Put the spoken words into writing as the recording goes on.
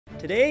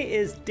Today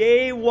is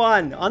day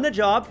one on the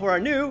job for our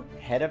new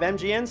head of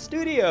MGN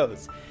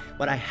Studios.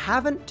 What I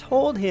haven't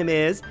told him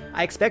is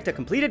I expect a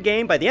completed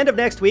game by the end of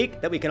next week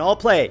that we can all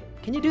play.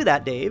 Can you do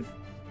that, Dave?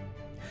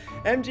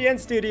 MGN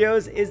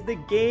Studios is the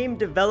game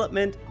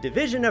development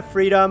division of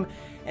Freedom,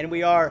 and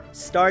we are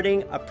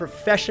starting a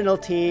professional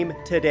team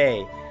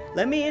today.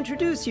 Let me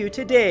introduce you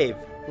to Dave.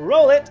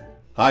 Roll it!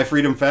 Hi,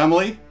 Freedom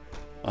family.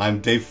 I'm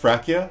Dave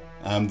Fracchia.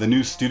 I'm the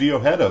new studio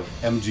head of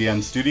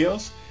MGN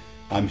Studios.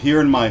 I'm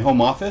here in my home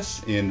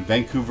office in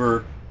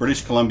Vancouver,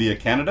 British Columbia,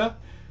 Canada.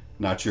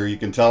 Not sure you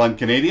can tell I'm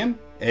Canadian,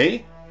 eh?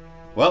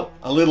 Well,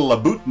 a little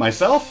about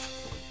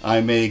myself.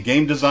 I'm a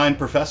game design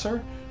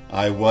professor.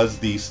 I was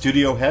the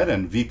studio head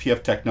and VP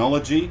of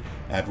technology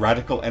at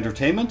Radical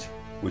Entertainment,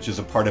 which is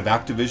a part of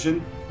Activision,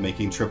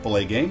 making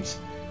AAA games.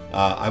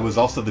 I was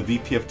also the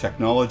VP of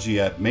technology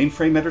at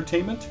Mainframe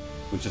Entertainment,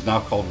 which is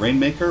now called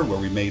Rainmaker, where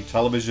we made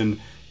television,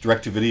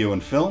 direct-to-video,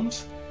 and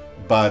films.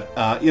 But,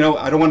 I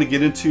don't want to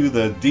get into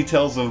the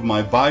details of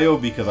my bio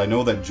because I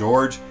know that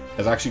George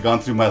has actually gone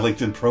through my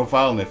LinkedIn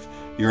profile, and if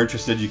you're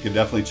interested, you can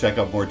definitely check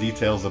out more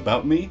details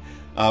about me.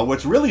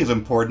 What's really is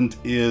important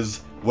is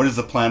what is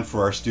the plan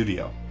for our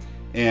studio.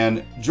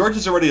 And George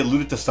has already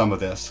alluded to some of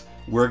this.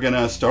 We're going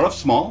to start off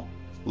small,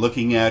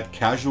 looking at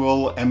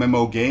casual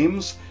MMO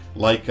games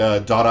like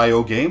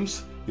 .io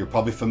games. You're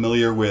probably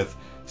familiar with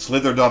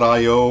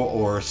Slither.io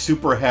or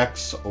Super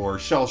Hex or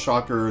Shell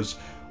Shockers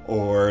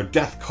or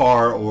Death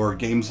Car or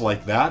games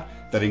like that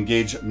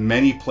engage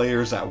many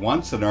players at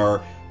once and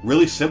are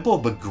really simple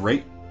but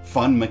great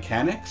fun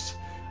mechanics.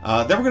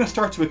 Then we're going to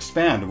start to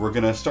expand. We're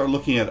going to start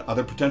looking at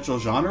other potential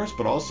genres,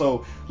 but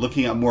also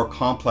looking at more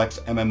complex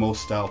MMO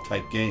style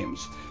type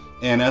games.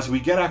 And as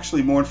we get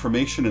actually more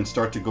information and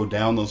start to go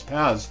down those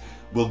paths,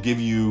 we'll give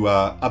you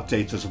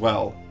updates as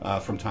well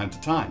from time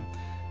to time.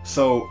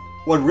 So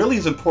what really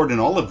is important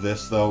in all of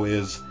this, though,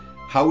 is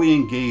how we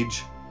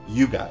engage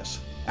you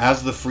guys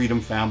as the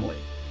Freedom family.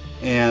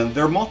 And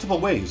there are multiple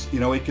ways.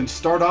 It can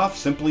start off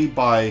simply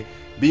by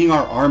being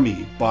our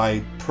army,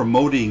 by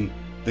promoting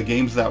the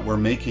games that we're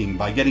making,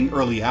 by getting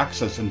early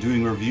access and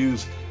doing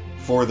reviews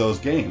for those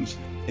games.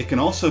 It can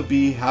also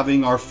be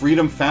having our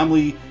Freedom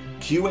family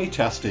QA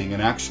testing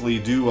and actually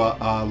do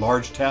a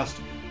large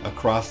test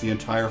across the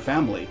entire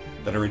family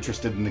that are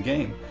interested in the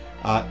game.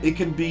 You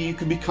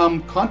can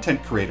become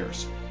content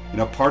creators.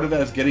 Part of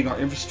that is getting our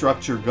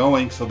infrastructure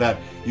going so that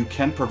you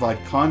can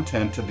provide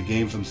content to the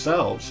games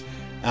themselves.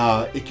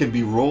 It can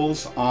be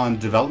roles on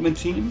development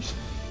teams.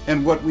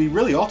 And what we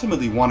really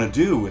ultimately want to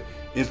do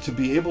is to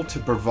be able to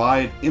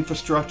provide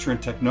infrastructure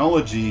and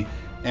technology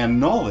and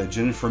knowledge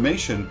and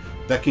information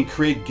that can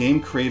create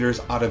game creators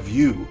out of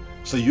you,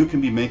 so you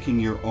can be making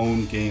your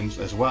own games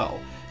as well.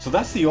 So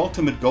that's the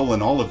ultimate goal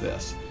in all of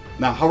this.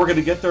 Now, how we're going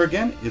to get there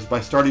again is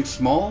by starting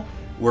small.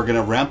 We're going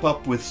to ramp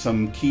up with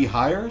some key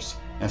hires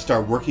and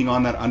start working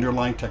on that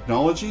underlying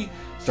technology,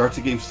 start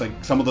to get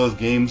some of those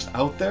games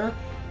out there,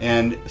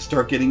 and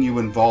start getting you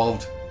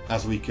involved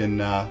as we can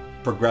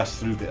progress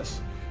through this.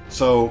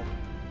 So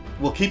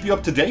we'll keep you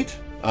up to date.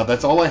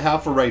 That's all I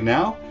have for right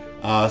now.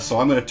 So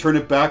I'm going to turn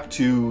it back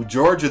to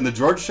George and The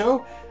George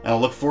Show, and I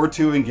look forward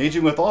to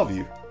engaging with all of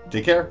you.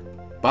 Take care.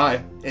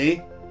 Bye.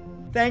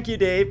 Thank you,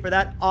 Dave, for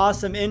that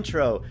awesome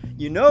intro.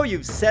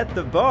 You've set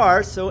the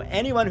bar, so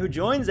anyone who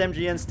joins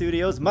MGN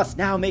Studios must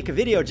now make a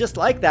video just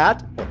like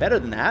that, or better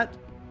than that.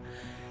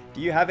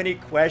 Do you have any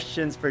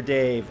questions for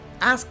Dave?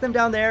 Ask them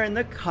down there in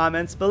the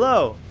comments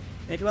below.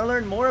 And if you want to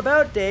learn more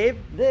about Dave,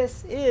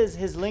 this is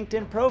his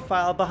LinkedIn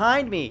profile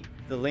behind me.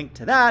 The link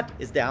to that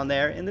is down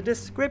there in the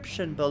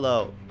description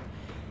below.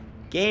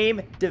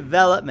 Game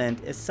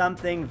development is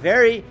something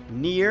very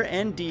near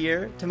and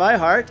dear to my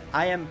heart.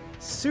 I am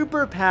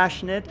super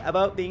passionate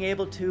about being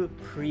able to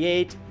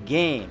create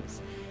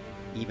games.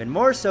 Even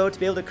more so to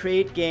be able to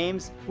create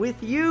games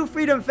with you,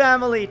 Freedom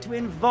family, to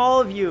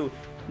involve you,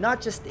 not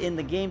just in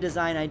the game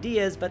design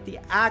ideas, but the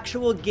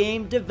actual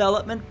game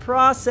development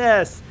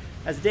process.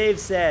 As Dave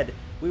said,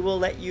 we will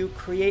let you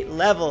create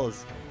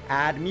levels,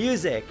 add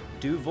music,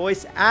 do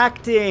voice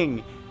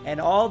acting, and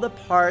all the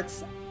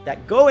parts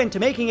that go into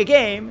making a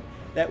game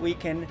that we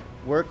can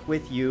work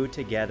with you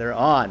together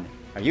on.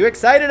 Are you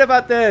excited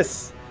about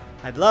this?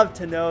 I'd love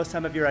to know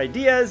some of your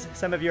ideas,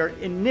 some of your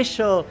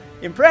initial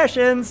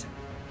impressions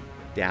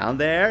down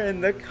there in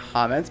the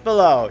comments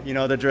below. You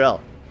know the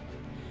drill.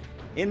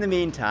 In the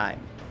meantime,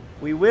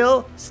 we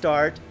will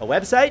start a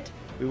website,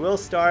 we will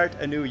start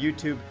a new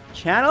YouTube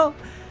channel,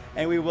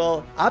 and we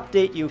will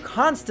update you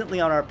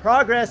constantly on our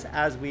progress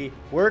as we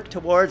work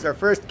towards our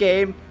first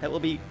game that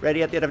will be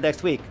ready at the end of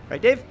next week.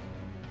 Right, Dave?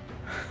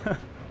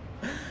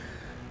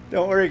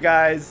 Don't worry,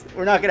 guys.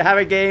 We're not going to have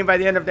a game by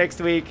the end of next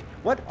week.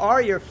 What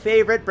are your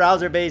favorite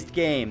browser-based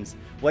games?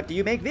 What do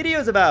you make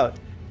videos about?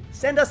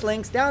 Send us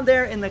links down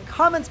there in the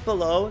comments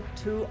below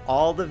to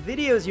all the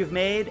videos you've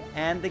made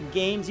and the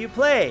games you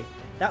play.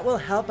 That will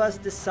help us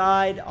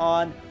decide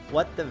on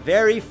what the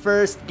very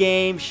first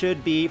game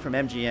should be from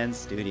MGN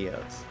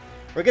Studios.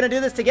 We're going to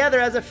do this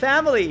together as a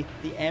family,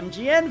 the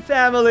MGN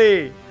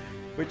family,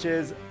 which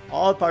is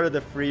all part of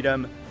the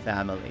Freedom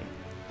family.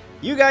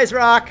 You guys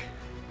rock.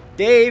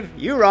 Dave,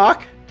 you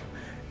rock.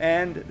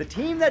 And the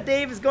team that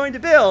Dave is going to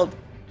build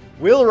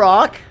will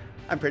rock,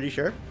 I'm pretty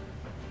sure.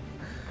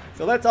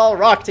 So let's all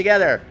rock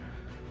together.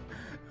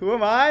 Who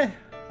am I?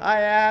 I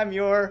am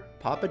your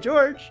Papa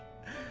George.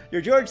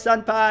 Your George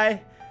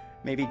Senpai.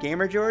 Maybe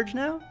Gamer George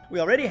now? We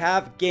already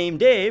have Game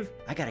Dave.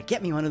 I gotta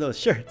get me one of those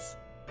shirts.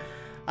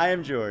 I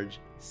am George,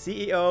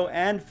 CEO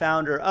and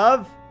founder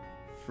of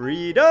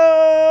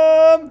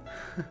Freedom!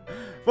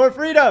 For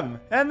freedom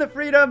and the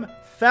Freedom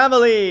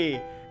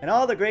family! And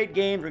all the great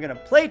games we're gonna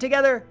play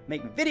together,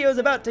 make videos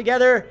about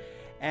together,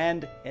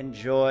 and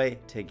enjoy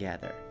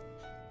together.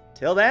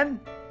 Till then,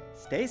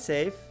 stay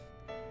safe.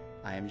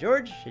 I am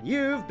George, and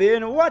you've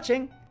been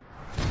watching.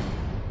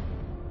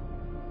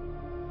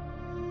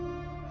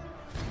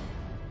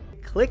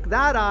 Click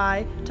that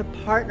I to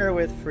partner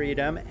with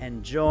Freedom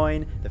and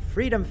join the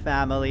Freedom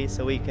family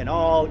so we can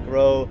all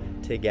grow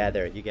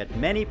together. You get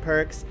many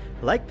perks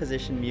like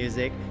position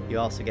music. You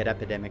also get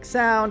Epidemic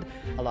Sound,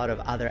 a lot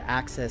of other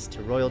access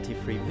to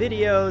royalty-free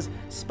videos,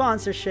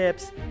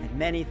 sponsorships, and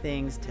many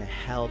things to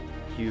help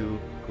you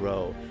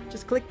grow.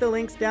 Just click the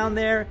links down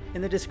there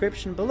in the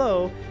description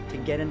below to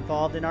get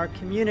involved in our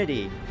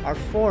community, our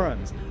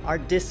forums, our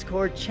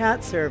Discord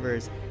chat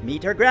servers,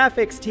 meet our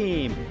graphics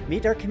team,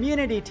 meet our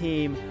community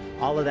team,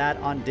 all of that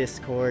on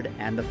Discord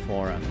and the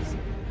forums.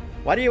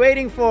 What are you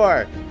waiting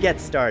for? Get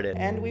started.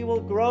 And we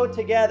will grow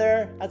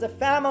together as a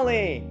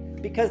family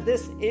because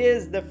this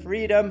is the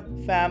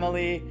Freedom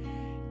family.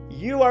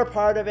 You are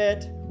part of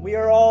it, we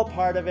are all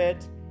part of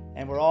it,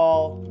 and we're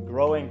all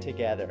growing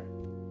together.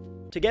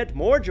 To get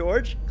more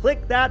George,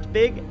 click that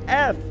big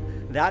F.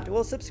 That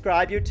will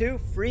subscribe you to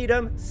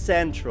Freedom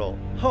Central,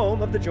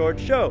 home of The George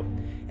Show.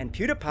 And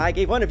PewDiePie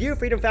gave one of you,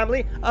 Freedom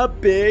Family, a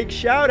big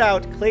shout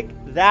out. Click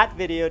that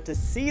video to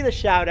see the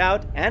shout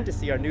out and to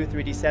see our new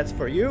 3D sets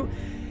for you.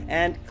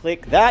 And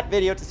click that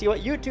video to see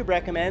what YouTube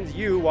recommends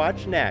you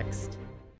watch next.